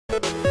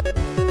Alrighty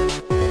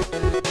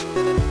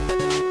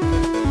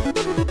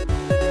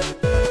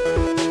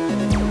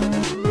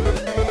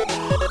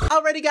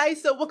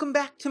guys, so welcome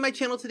back to my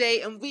channel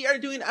today, and we are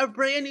doing a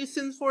brand new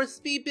Sims 4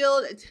 speed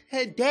build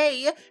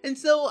today. And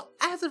so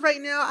as of right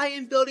now, I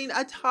am building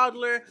a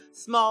toddler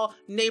small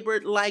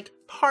neighborhood-like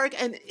park,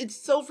 and it's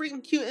so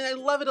freaking cute, and I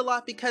love it a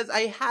lot because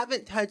I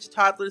haven't touched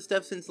toddler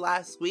stuff since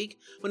last week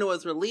when it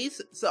was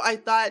released. So I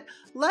thought,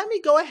 let me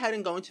go ahead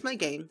and go into my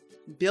game,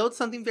 build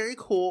something very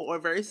cool or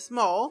very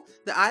small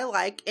that I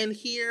like, and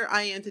here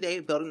I am today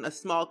building a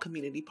small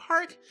community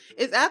park.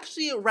 It's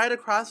actually right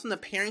across from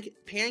the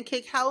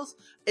pancake house.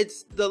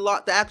 It's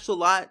the actual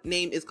lot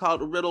name is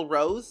called Riddle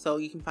Rose, so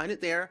you can find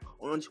it there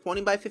on a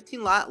 20 by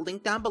 15 lot,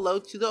 link down below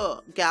to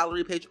the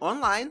gallery page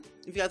online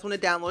if you guys want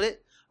to download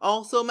it.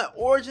 Also, my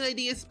origin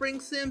ID is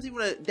SpringSims. You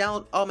want to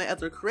download all my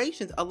other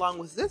creations along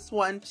with this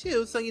one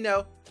too, so you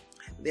know,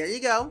 there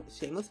you go,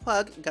 shameless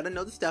plug, gotta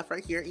know the stuff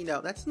right here, you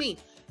know, that's me.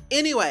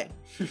 Anyway,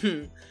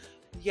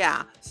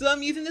 yeah, so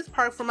I'm using this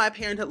park for my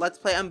Parenthood Let's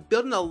Play. I'm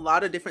building a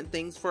lot of different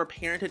things for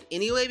Parenthood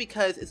anyway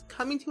because it's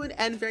coming to an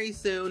end very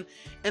soon,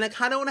 and I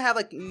kind of want to have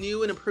like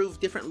new and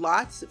improved different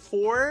lots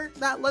for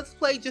that Let's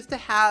Play just to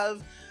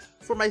have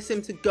for my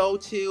sim to go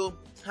to,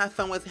 have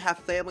fun with, have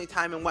family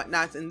time and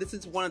whatnot. And this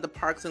is one of the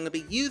parks I'm going to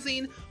be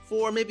using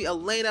for maybe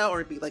Elena, or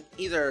maybe like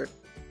either,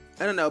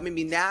 I don't know,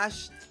 maybe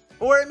Nash,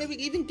 or maybe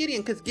even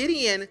Gideon, because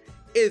Gideon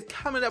is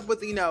coming up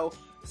with, you know,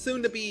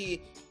 soon to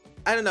be,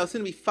 I don't know, soon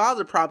to be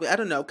father probably, I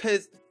don't know,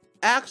 because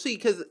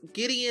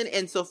Gideon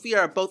and Sophia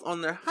are both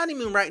on their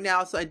honeymoon right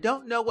now, so I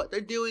don't know what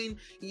they're doing.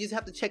 You just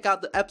have to check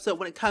out the episode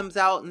when it comes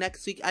out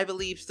next week, I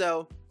believe.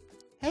 So,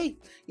 hey,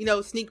 you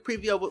know, sneak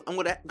preview of what I'm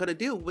gonna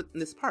do with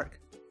this park.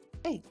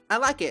 Hey, I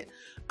like it.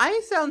 I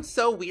sound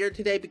so weird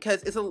today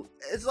because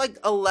it's like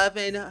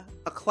 11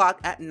 o'clock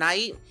at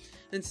night,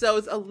 and so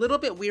it's a little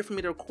bit weird for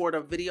me to record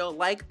a video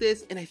like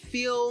this, and I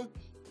feel,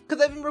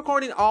 because I've been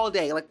recording all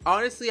day. Like,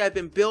 honestly, I've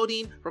been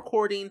building,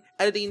 recording,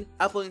 editing,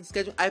 uploading,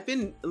 scheduling. I've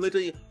been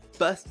literally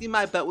busting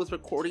my butt with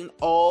recording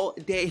all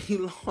day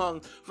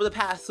long for the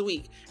past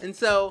week. And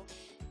so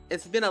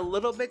it's been a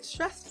little bit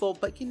stressful,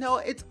 but you know,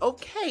 it's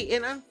okay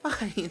and I'm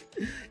fine.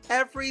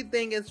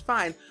 Everything is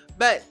fine.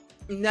 But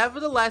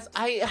nevertheless,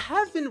 I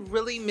have been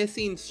really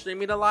missing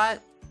streaming a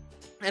lot.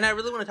 And I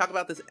really want to talk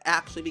about this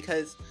actually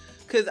because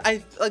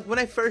I, like, when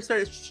I first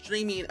started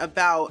streaming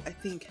about, I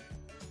think,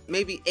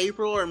 maybe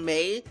April or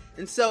May,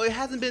 and so it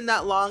hasn't been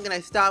that long, and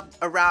I stopped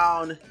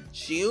around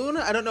June.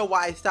 I don't know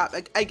why I stopped.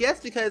 I guess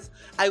because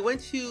I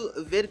went to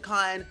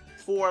VidCon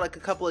for like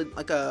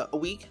a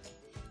week,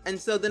 and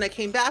so then I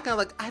came back and I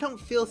was like, I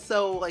don't feel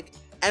so like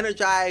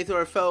energized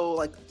or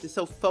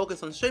so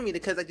focused on streaming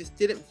because I just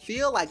didn't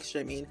feel like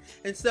streaming.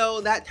 And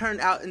so that turned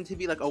out into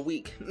be like a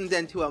week, and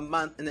then to a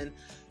month, and then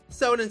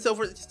so on and so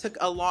forth. It just took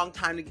a long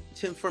time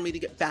for me to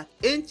get back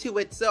into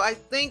it. So I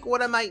think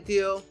what I might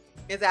do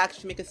is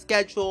actually make a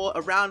schedule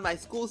around my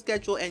school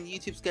schedule and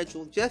YouTube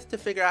schedule just to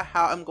figure out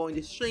how I'm going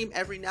to stream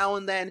every now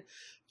and then,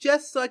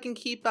 just so I can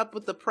keep up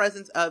with the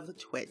presence of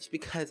Twitch,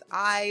 because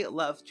I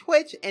love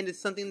Twitch and it's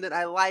something that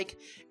I like,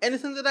 and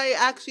it's something that I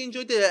actually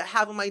enjoy to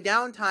have on my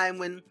downtime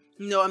when,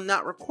 you know, I'm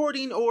not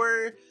recording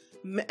or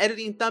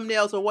editing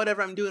thumbnails or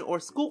whatever I'm doing,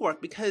 or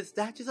schoolwork, because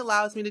that just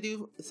allows me to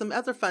do some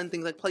other fun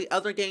things like play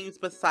other games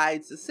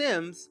besides The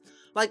Sims.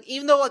 Like,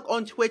 even though like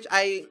on Twitch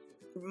I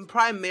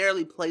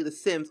primarily play The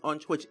Sims on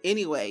Twitch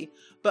anyway,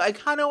 but I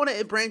kind of want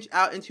to branch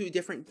out into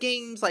different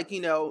games, like,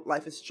 you know,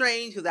 Life is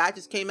Strange, because that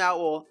just came out,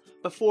 well,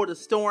 before the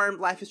storm.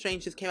 Life is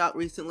Strange just came out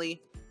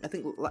recently, I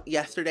think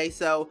yesterday,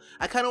 so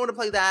I kind of want to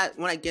play that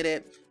when I get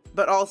it.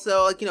 But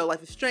also, like, you know,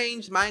 Life is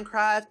Strange,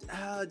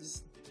 Minecraft,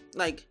 just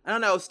like, I don't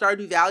know,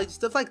 Stardew Valley,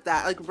 stuff like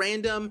that, like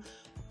random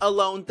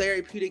alone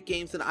therapeutic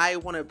games that I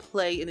want to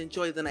play and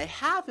enjoy that I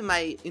have in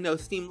my, you know,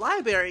 Steam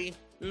library.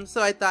 And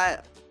so I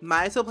thought,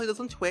 might as well play this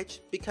on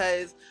Twitch,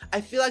 because I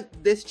feel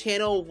like this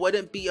channel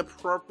wouldn't be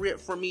appropriate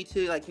for me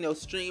to, like, you know,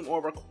 stream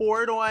or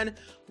record on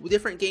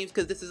different games,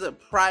 because this is a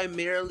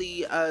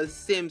primarily a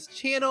Sims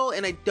channel,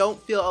 and I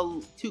don't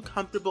feel too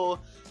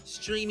comfortable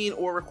streaming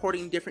or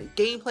recording different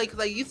gameplay, because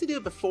I used to do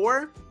it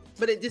before,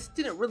 but it just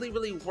didn't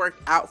really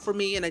work out for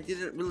me, and I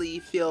didn't really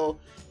feel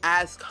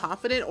as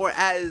confident or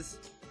as,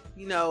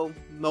 you know,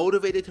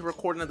 motivated to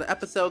record another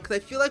episode, because I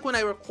feel like when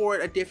I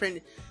record a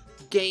different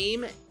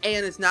game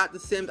and it's not The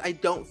Sims, I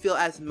don't feel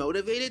as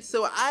motivated.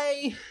 So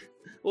I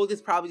will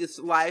probably just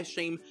live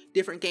stream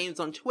different games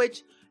on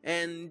Twitch,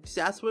 and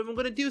that's what I'm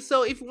going to do.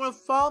 So if you want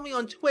to follow me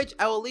on Twitch,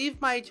 I will leave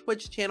my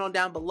Twitch channel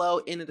down below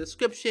in the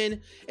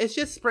description. It's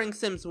just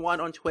SpringSims1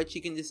 on Twitch.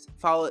 You can just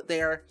follow it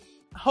there.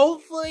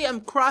 Hopefully,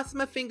 I'm crossing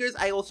my fingers,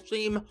 I will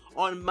stream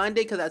on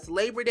Monday because that's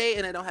Labor Day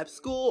and I don't have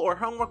school or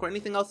homework or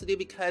anything else to do,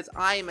 because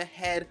I am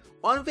ahead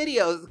on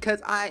videos,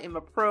 because I am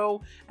a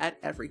pro at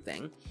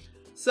everything.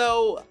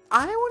 So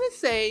I want to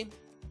say,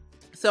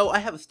 so I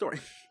have a story.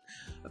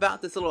 about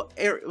this little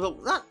area, well,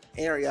 not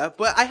area,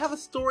 but I have a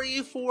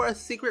story for a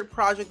secret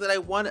project that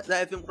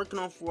I've been working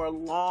on for a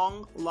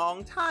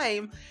long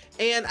time,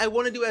 and I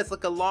want to do it as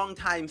like a long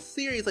time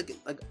series, like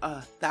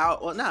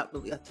well, not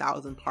really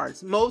 1,000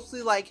 parts,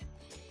 mostly like,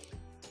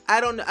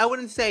 I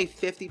wouldn't say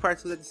 50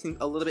 parts because that seems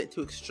a little bit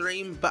too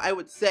extreme, but I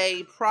would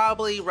say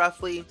probably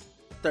roughly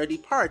 30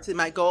 parts. It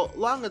might go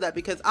longer than that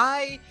because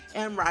I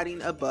am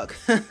writing a book.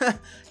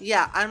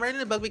 Yeah, I'm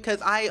writing a book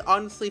because I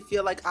honestly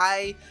feel like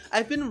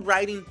I've been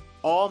writing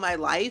all my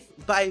life,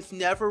 but I've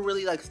never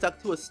really like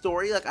stuck to a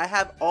story. Like I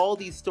have all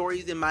these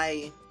stories in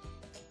my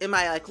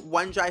like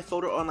OneDrive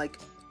folder on like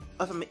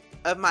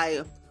of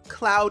my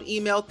cloud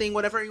email thing,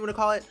 whatever you want to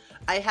call it.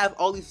 I have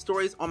all these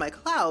stories on my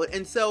cloud,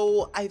 and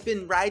so I've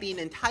been writing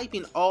and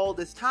typing all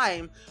this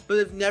time, but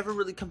I've never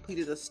really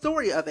completed a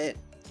story of it,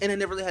 and I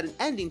never really had an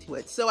ending to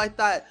it. So I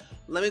thought,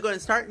 let me go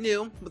and start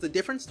new with a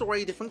different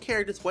story, different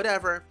characters,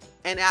 whatever,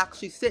 and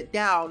actually sit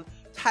down,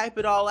 type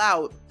it all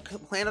out,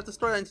 plan out the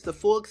storyline to the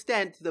full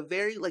extent, to the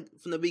very, like,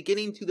 from the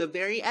beginning to the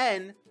very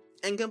end,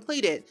 and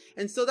complete it.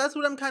 And so that's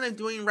what I'm kind of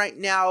doing right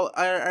now.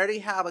 I already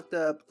have like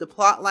the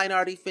plot line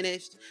already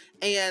finished,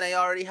 and I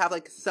already have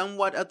like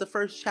somewhat of the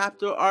first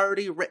chapter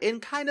already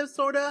written, kind of,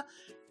 sorta.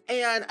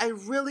 And I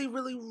really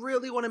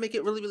want to make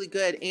it really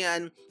good.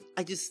 And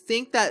I just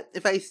think that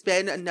if I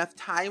spend enough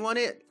time on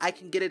it, I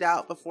can get it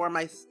out before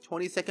my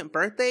 22nd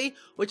birthday,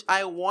 which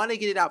I want to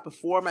get it out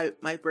before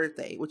my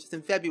birthday, which is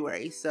in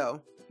February.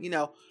 So, you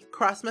know,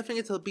 cross my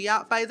fingers, it'll be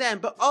out by then.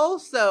 But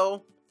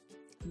also,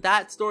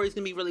 that story is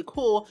gonna be really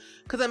cool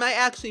because I might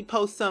actually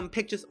post some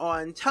pictures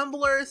on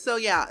Tumblr. So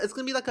yeah, it's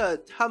gonna be like a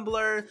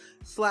Tumblr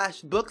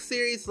 / book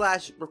series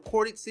 /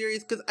 recorded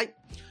series, because I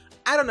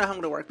don't know how I'm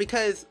gonna work,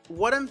 because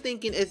what I'm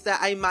thinking is that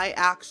I might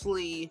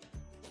actually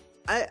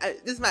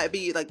this might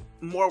be like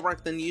more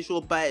work than usual,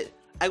 but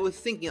I was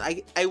thinking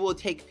I will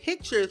take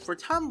pictures for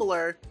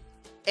Tumblr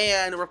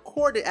and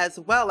record it as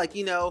well, like,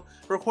 you know,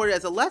 record it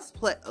as a let's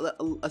play,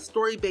 a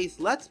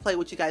story-based let's play,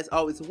 which you guys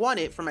always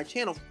wanted for my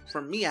channel,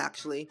 from me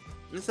actually.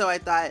 And so I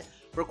thought,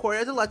 record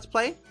it as a let's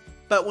play,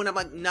 but when I'm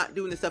like not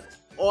doing this stuff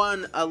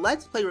on a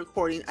let's play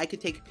recording, I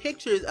could take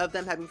pictures of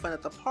them having fun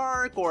at the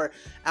park, or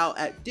out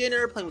at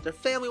dinner playing with their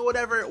family or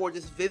whatever, or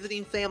just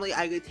visiting family.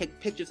 I could take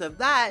pictures of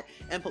that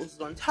and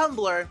post it on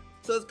Tumblr.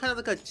 So it's kind of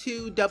like a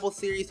 2 double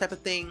series type of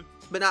thing,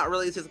 but not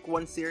really, it's just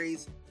one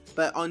series,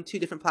 but on 2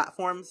 different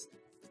platforms.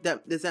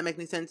 Does that make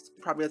any sense?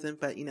 Probably doesn't,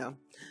 but you know,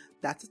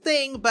 that's a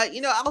thing. But you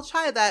know, I'll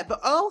try that,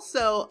 but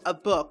also a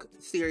book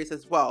series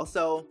as well.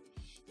 So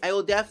I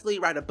will definitely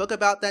write a book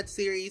about that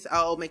series.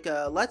 I'll make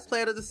a let's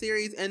play out of the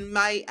series, and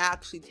might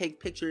actually take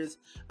pictures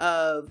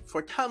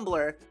for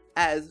Tumblr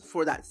as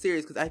for that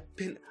series, because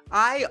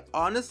I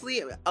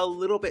honestly am a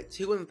little bit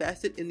too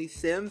invested in these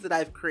Sims that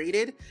I've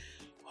created.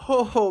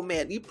 Oh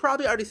man, you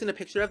probably already seen a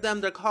picture of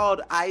them. They're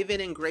called Ivan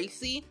and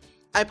Gracie.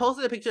 I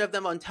posted a picture of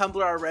them on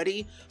Tumblr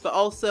already, but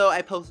also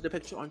I posted a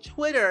picture on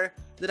Twitter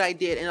that I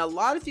did, and a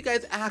lot of you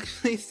guys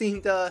actually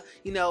seem to,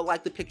 you know,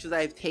 like the pictures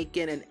I've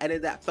taken and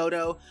edited that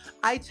photo.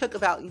 I took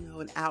about, you know,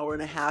 an hour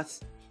and a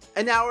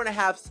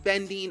half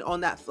spending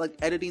on that, like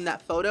editing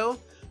that photo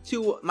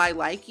to my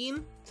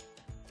liking.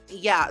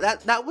 Yeah,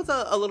 that was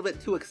a little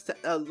bit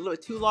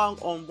too long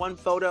on one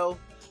photo.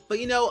 But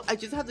you know, I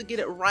just have to get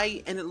it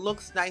right, and it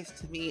looks nice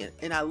to me,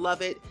 and I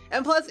love it.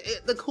 And plus,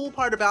 the cool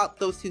part about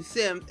those 2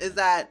 Sims is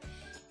that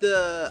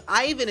the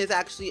Ivan is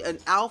actually an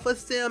alpha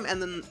sim,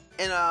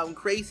 and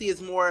Gracie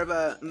is more of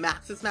a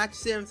Max's Match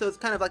sim. So it's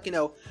kind of like, you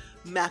know,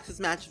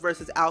 Max's Match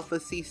versus Alpha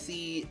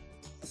CC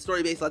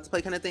story-based let's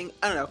play kind of thing.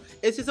 I don't know.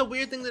 It's just a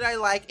weird thing that I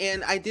like,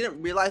 and I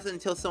didn't realize it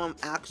until someone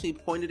actually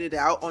pointed it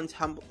out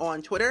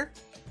on Twitter.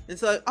 And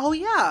so, like, oh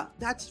yeah,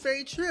 that's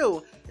very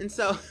true. And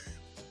so,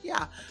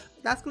 yeah.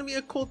 That's going to be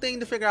a cool thing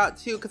to figure out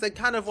too, because I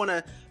kind of want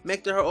to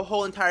make the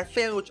whole entire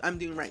family, which I'm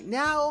doing right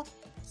now.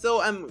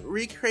 So I'm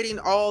recreating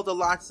all the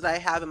lots that I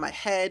have in my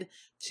head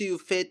to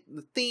fit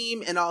the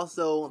theme, and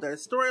also their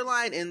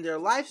storyline and their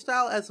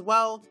lifestyle as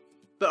well.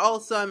 But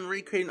also I'm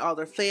recreating all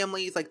their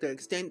families, like their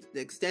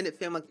extended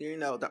family, like, you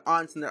know, their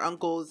aunts and their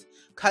uncles,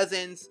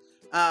 cousins,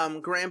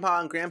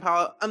 grandpa and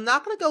grandpa. I'm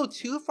not going to go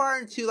too far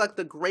into like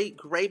the great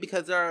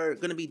because they're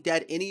going to be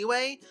dead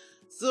anyway.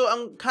 So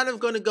I'm kind of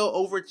going to go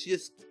over to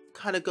just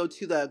kind of go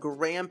to the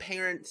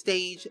grandparent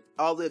stage,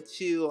 all the way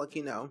to, like,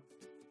 you know,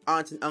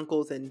 aunts and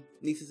uncles and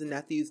nieces and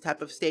nephews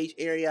type of stage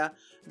area.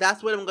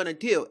 That's what I'm gonna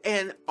do.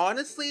 And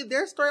honestly,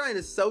 their storyline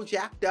is so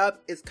jacked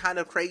up, it's kind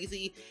of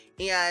crazy,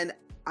 and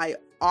I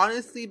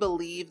honestly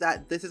believe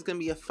that this is gonna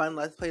be a fun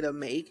let's play to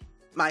make.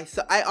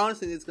 I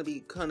honestly think it's gonna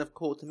be kind of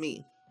cool to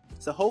me.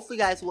 So hopefully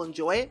you guys will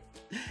enjoy it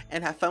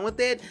and have fun with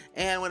it.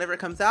 And whenever it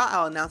comes out,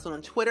 I'll announce it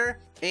on Twitter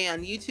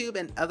and YouTube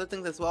and other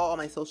things as well on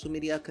my social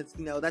media, because,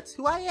 you know, that's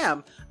who I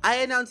am. I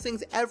announce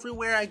things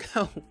everywhere I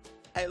go.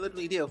 I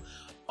literally do.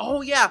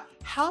 Oh yeah,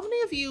 how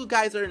many of you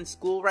guys are in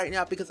school right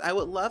now? Because I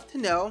would love to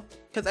know,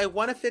 because I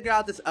want to figure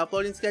out this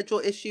uploading schedule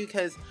issue,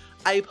 because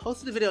I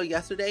posted a video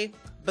yesterday,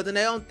 but then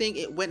I don't think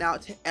it went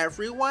out to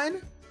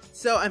everyone.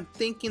 So I'm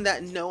thinking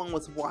that no one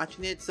was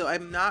watching it, so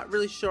I'm not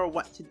really sure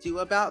what to do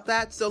about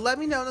that. So let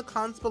me know in the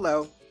comments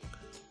below.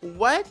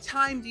 What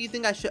time do you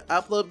think I should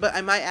upload? But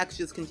I might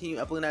actually just continue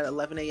uploading at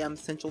 11 a.m.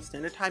 Central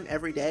Standard Time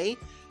every day,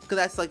 because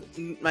that's like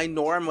my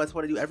norm, was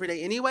what I do every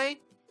day anyway.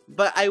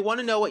 But I want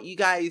to know what you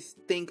guys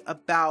think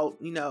about,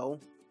 you know,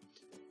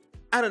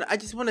 I don't know. I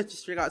just want to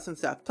figure out some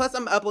stuff. Plus,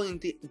 I'm uploading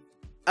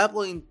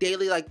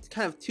daily, like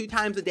kind of 2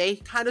 times a day,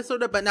 kind of,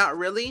 sort of, but not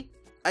really.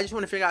 I just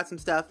want to figure out some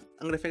stuff.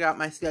 I'm going to figure out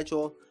my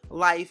schedule,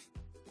 life,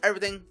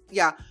 everything.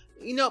 Yeah,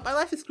 you know, my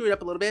life is screwed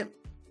up a little bit,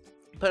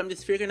 but I'm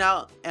just figuring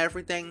out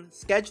everything.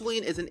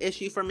 Scheduling is an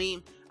issue for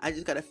me. I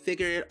just got to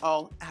figure it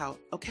all out.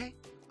 Okay?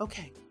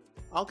 Okay.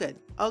 All good.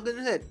 All good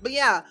and good. But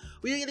yeah,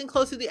 we are getting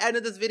close to the end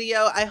of this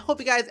video. I hope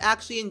you guys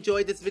actually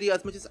enjoyed this video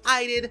as much as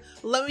I did.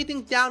 Let me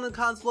think down in the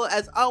comments below.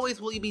 As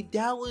always, will you be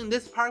downloading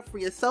this park for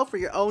yourself, for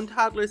your own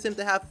toddler sim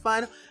to have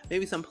fun?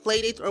 Maybe some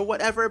play dates or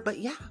whatever. But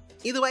yeah,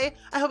 either way,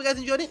 I hope you guys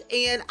enjoyed it.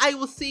 And I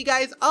will see you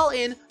guys all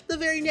in the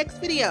very next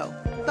video.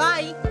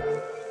 Bye!